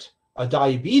apparent, a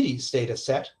diabetes data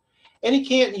set, and he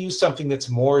can't use something that's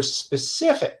more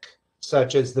specific,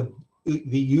 such as the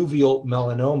uveal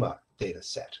melanoma data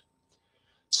set.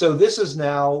 So this has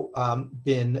now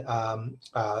been,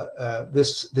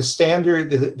 the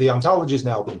standard, the ontology has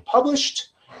now been published.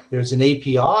 There's an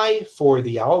API for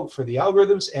the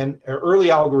algorithms, and early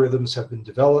algorithms have been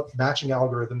developed. Matching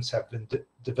algorithms have been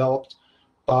developed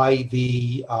by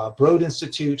the Broad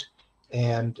Institute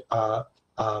and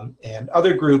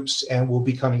other groups, and will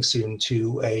be coming soon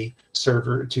to a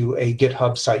server, to a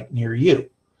GitHub site near you.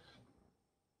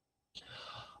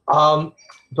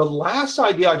 The last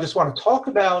idea I just want to talk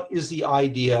about is the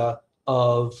idea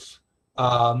of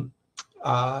a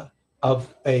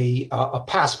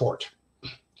passport.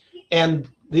 And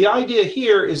the idea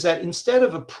here is that instead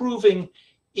of approving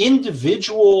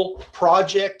individual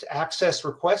project access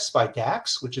requests by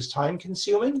DACs, which is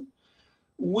time-consuming,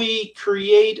 we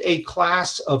create a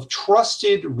class of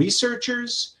trusted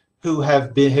researchers who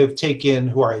are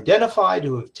identified,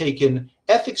 who have taken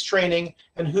ethics training,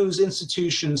 and whose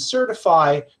institutions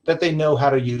certify that they know how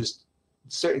to use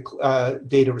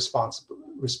data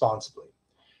responsibly.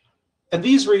 And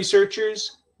these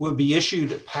researchers will be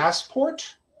issued a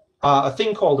passport, a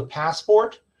thing called a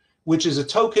passport, which is a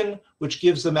token which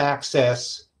gives them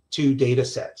access to data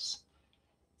sets.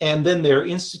 And then their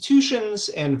institutions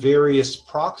and various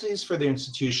proxies for their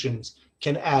institutions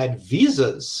can add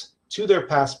visas to their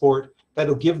passport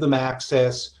that'll give them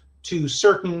access to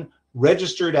certain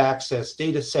registered access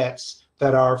data sets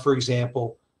that are, for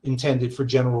example, intended for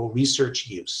general research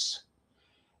use.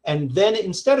 And then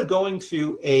instead of going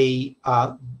through a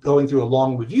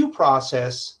long review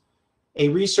process, a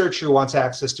researcher who wants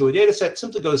access to a data set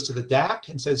simply goes to the DAC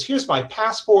and says, here's my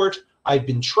passport, I've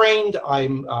been trained,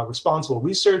 I'm a responsible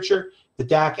researcher. The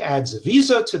DAC adds a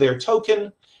visa to their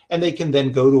token, and they can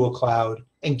then go to a cloud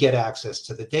and get access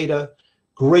to the data,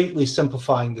 greatly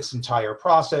simplifying this entire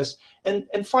process, and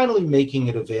finally making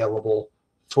it available,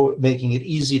 for making it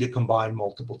easy to combine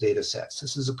multiple data sets.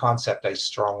 This is a concept I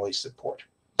strongly support.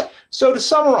 So to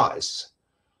summarize,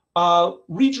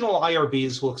 regional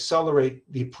IRBs will accelerate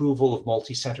the approval of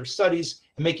multi-center studies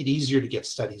and make it easier to get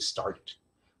studies started.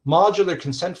 Modular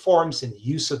consent forms and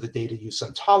use of the data use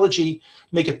ontology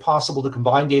make it possible to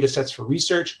combine data sets for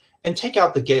research and take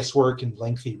out the guesswork and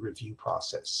lengthy review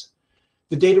process.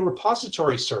 The Data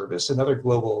Repository Service, another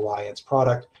Global Alliance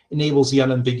product, enables the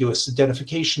unambiguous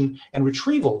identification and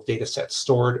retrieval of data sets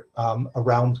stored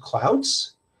around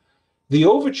clouds. The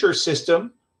Overture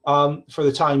system, for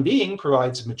the time being,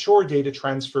 provides mature data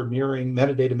transfer, mirroring,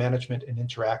 metadata management, and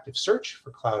interactive search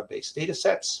for cloud-based data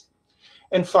sets.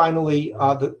 And finally,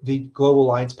 the Global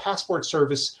Alliance Passport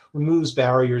Service removes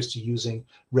barriers to using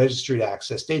registered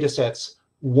access data sets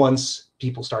once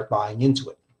people start buying into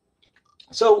it.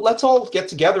 So let's all get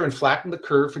together and flatten the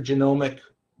curve for genomic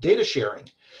data sharing.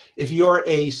 If you're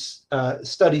a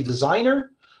study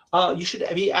designer you should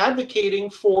be advocating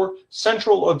for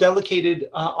central or delegated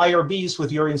IRBs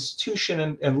with your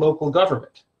institution and local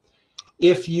government.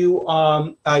 If you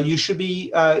you should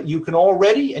be you can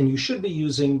already and you should be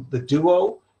using the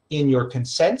Duo in your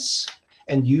consents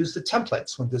and use the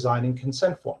templates when designing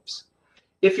consent forms.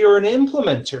 If you're an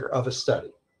implementer of a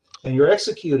study and you're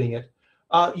executing it,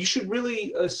 you should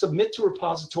really submit to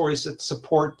repositories that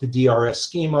support the DRS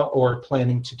schema or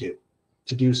planning to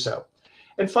do so.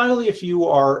 And finally, if you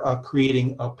are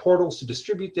creating portals to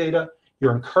distribute data,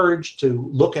 you're encouraged to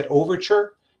look at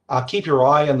Overture, keep your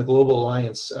eye on the Global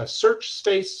Alliance search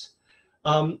space,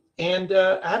 and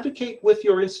advocate with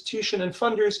your institution and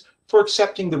funders for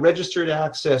accepting the registered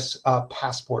access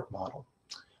passport model.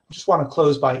 I just want to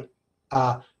close by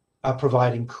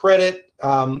providing credit.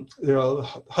 There are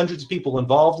hundreds of people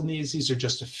involved in these. These are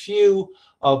just a few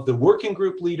of the working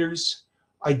group leaders.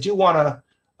 I do want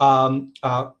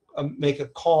to make a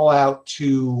call out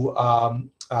to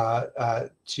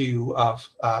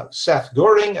Seth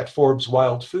Goring at Forbes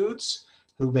Wild Foods,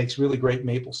 who makes really great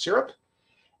maple syrup,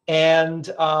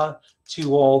 and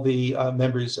to all the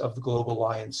members of the Global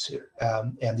Alliance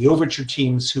and the Overture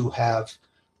teams who have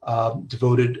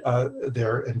devoted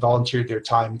and volunteered their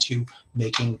time to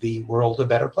making the world a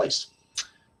better place.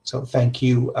 So thank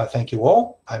you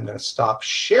all. I'm going to stop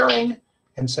sharing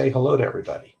and say hello to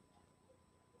everybody.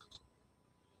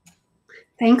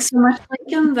 Thanks so much,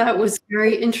 Lincoln. That was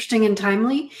very interesting and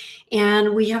timely.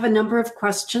 And we have a number of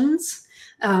questions.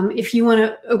 If you want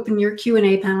to open your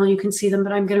Q&A panel, you can see them,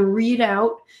 but I'm going to read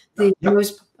out the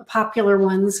most popular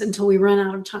ones until we run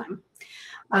out of time.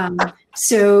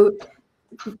 So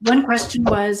one question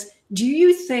was, do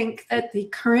you think that the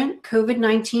current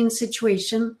COVID-19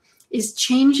 situation is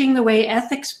changing the way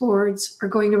ethics boards are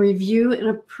going to review and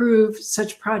approve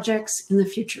such projects in the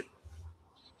future?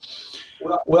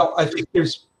 Well, I think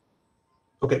there's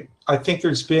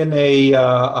been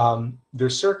a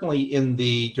there's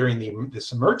certainly during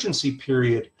this emergency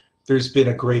period, there's been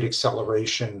a great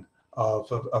acceleration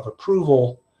of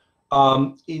approval.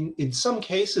 In some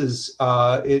cases,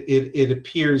 it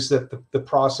appears that the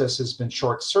process has been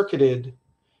short-circuited,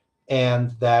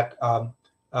 and that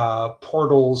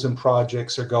portals and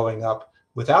projects are going up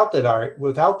without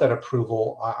that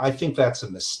approval. I think that's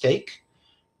a mistake,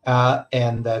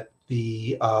 and that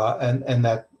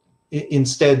that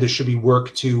instead there should be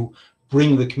work to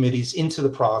bring the committees into the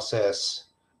process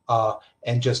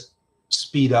and just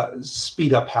speed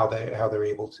up how they're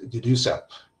able to do so.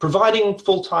 Providing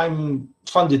full-time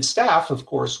funded staff, of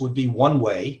course, would be one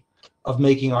way of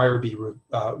making IRB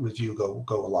review go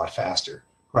a lot faster.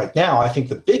 Right now, I think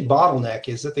the big bottleneck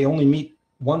is that they only meet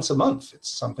once a month. It's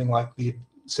something like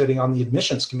sitting on the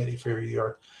admissions committee for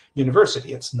your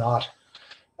university. It's not.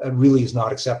 Really is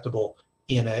not acceptable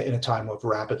in a time of a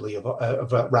rapidly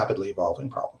evolving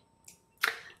problem.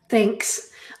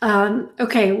 Thanks.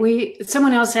 Okay,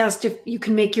 someone else asked if you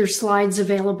can make your slides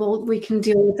available. We can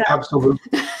deal with that. Absolutely.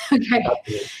 Okay.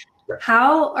 Absolutely.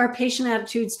 How are patient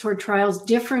attitudes toward trials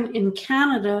different in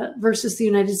Canada versus the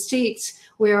United States,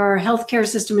 where our healthcare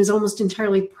system is almost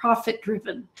entirely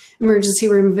profit-driven? Emergency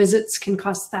room visits can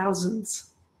cost thousands.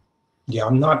 Yeah,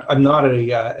 I'm not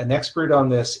an expert on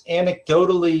this.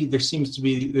 Anecdotally, there seems to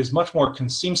be much more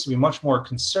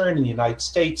concern in the United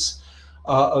States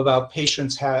about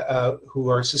patients who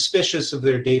are suspicious of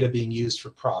their data being used for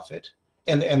profit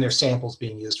and their samples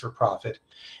being used for profit,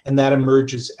 and that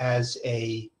emerges as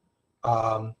a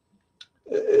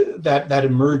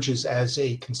emerges as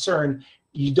a concern.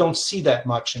 You don't see that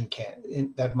much in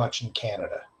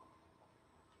Canada,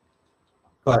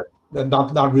 but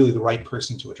not really the right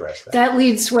person to address that. That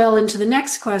leads well into the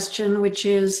next question, which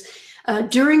is,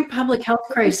 during public health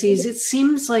crises, it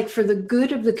seems like for the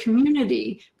good of the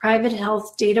community, private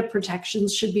health data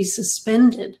protections should be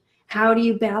suspended. How do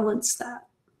you balance that?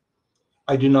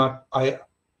 I do not. I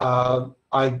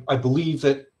believe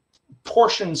that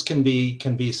portions can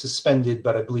be suspended,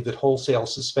 but I believe that wholesale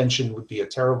suspension would be a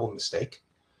terrible mistake,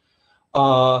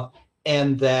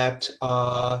 and that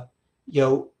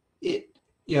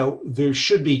there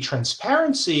should be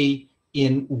transparency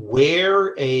in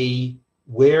where a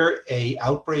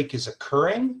outbreak is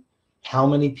occurring, how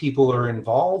many people are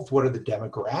involved, what are the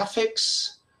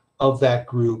demographics of that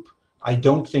group. I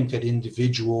don't think that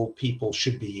individual people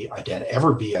should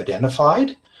ever be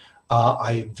identified.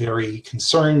 I'm very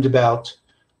concerned about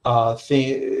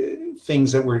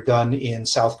things that were done in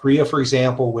South Korea, for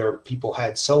example, where people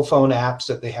had cell phone apps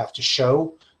that they have to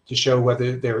show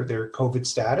whether their COVID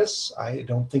status. I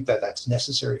don't think that that's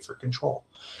necessary for control.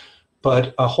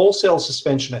 But a wholesale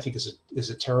suspension, I think, is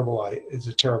a terrible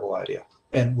idea,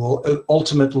 and will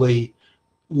ultimately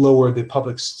lower the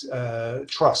public's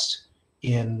trust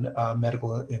in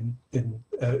medical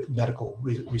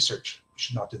research. We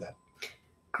should not do that.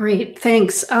 Great,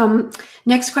 thanks.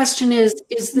 Next question is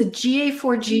the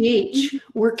GA4GH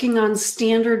working on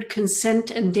standard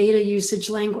consent and data usage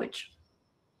language?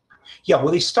 Yeah,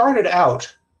 well, they started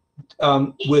out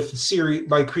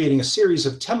by creating a series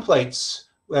of templates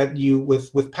that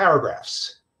with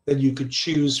paragraphs that you could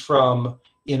choose from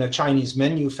in a Chinese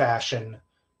menu fashion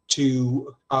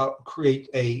to create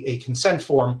a consent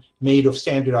form made of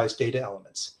standardized data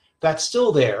elements. That's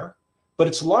still there, but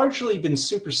it's largely been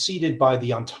superseded by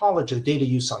the ontology, the data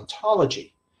use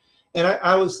ontology. And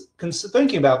I was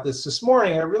thinking about this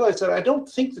morning, and I realized that I don't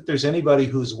think that there's anybody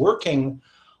who's working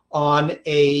on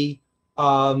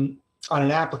an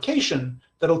application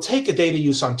that'll take a data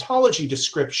use ontology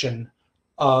description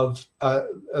of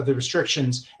the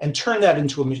restrictions and turn that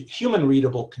into a human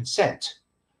readable consent,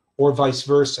 or vice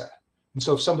versa. And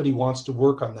so if somebody wants to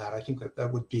work on that, I think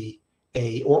that would be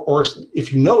or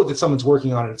if you know that someone's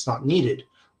working on it, it's not needed,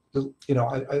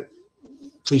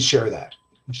 please share that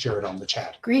and share it on the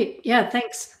chat. Great, yeah,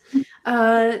 thanks.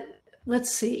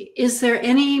 Let's see, is there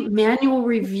any manual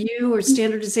review or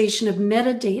standardization of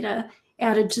metadata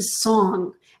added to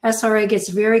SONG? SRA gets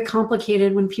very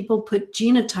complicated when people put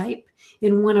genotype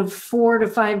in one of 4 to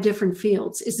 5 different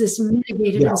fields. Is this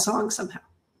mitigated in SONG somehow?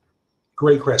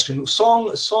 Great question.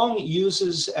 SONG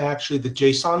uses actually the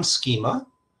JSON schema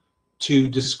to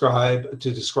describe its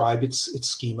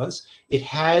schemas. It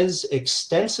has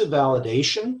extensive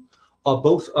validation of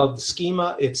both of the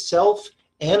schema itself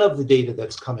and of the data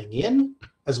that's coming in,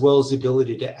 as well as the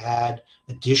ability to add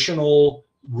additional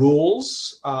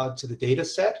rules to the data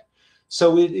set.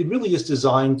 So it really is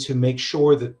designed to make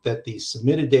sure that the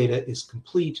submitted data is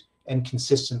complete and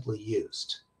consistently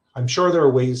used. I'm sure there are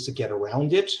ways to get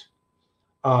around it,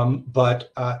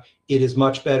 but it is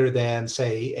much better than,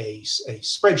 say, a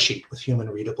spreadsheet with human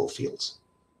readable fields.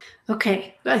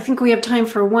 Okay, I think we have time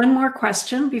for one more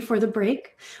question before the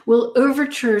break. Will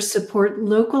Overture support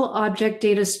local object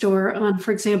data store on,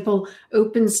 for example,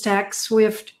 OpenStack,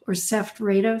 Swift, or Ceph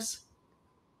Rados?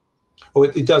 Oh,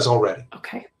 it does already.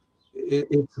 Okay.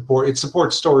 It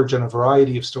supports storage on a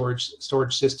variety of storage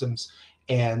systems,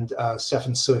 and Ceph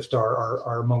and Swift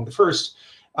are among the first.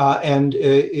 And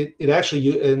it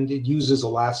uses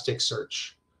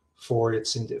Elasticsearch for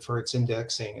its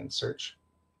indexing and search.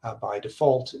 By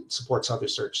default, it supports other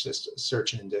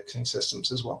search and indexing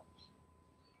systems as well.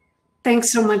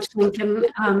 Thanks so much, Lincoln.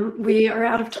 We are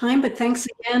out of time, but thanks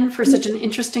again for such an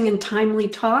interesting and timely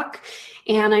talk.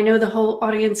 And I know the whole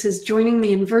audience is joining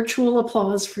me in virtual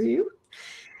applause for you.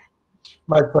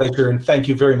 My pleasure, and thank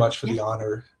you very much for the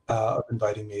honor of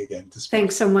inviting me again to speak.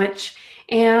 Thanks so much.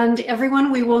 And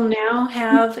everyone, we will now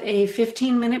have a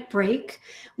 15-minute break.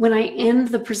 When I end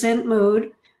the present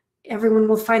mode, everyone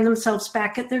will find themselves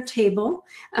back at their table.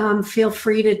 Feel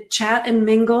free to chat and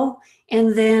mingle.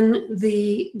 And then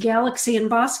the Galaxy and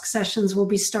BOSC sessions will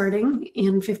be starting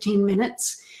in 15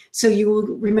 minutes. So you will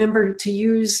remember to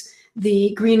use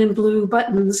the green and blue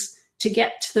buttons to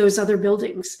get to those other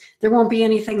buildings. There won't be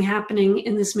anything happening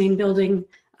in this main building,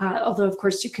 although of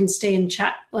course you can stay and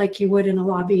chat like you would in a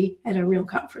lobby at a real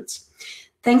conference.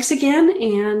 Thanks again,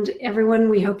 and everyone,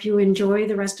 we hope you enjoy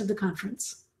the rest of the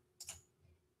conference.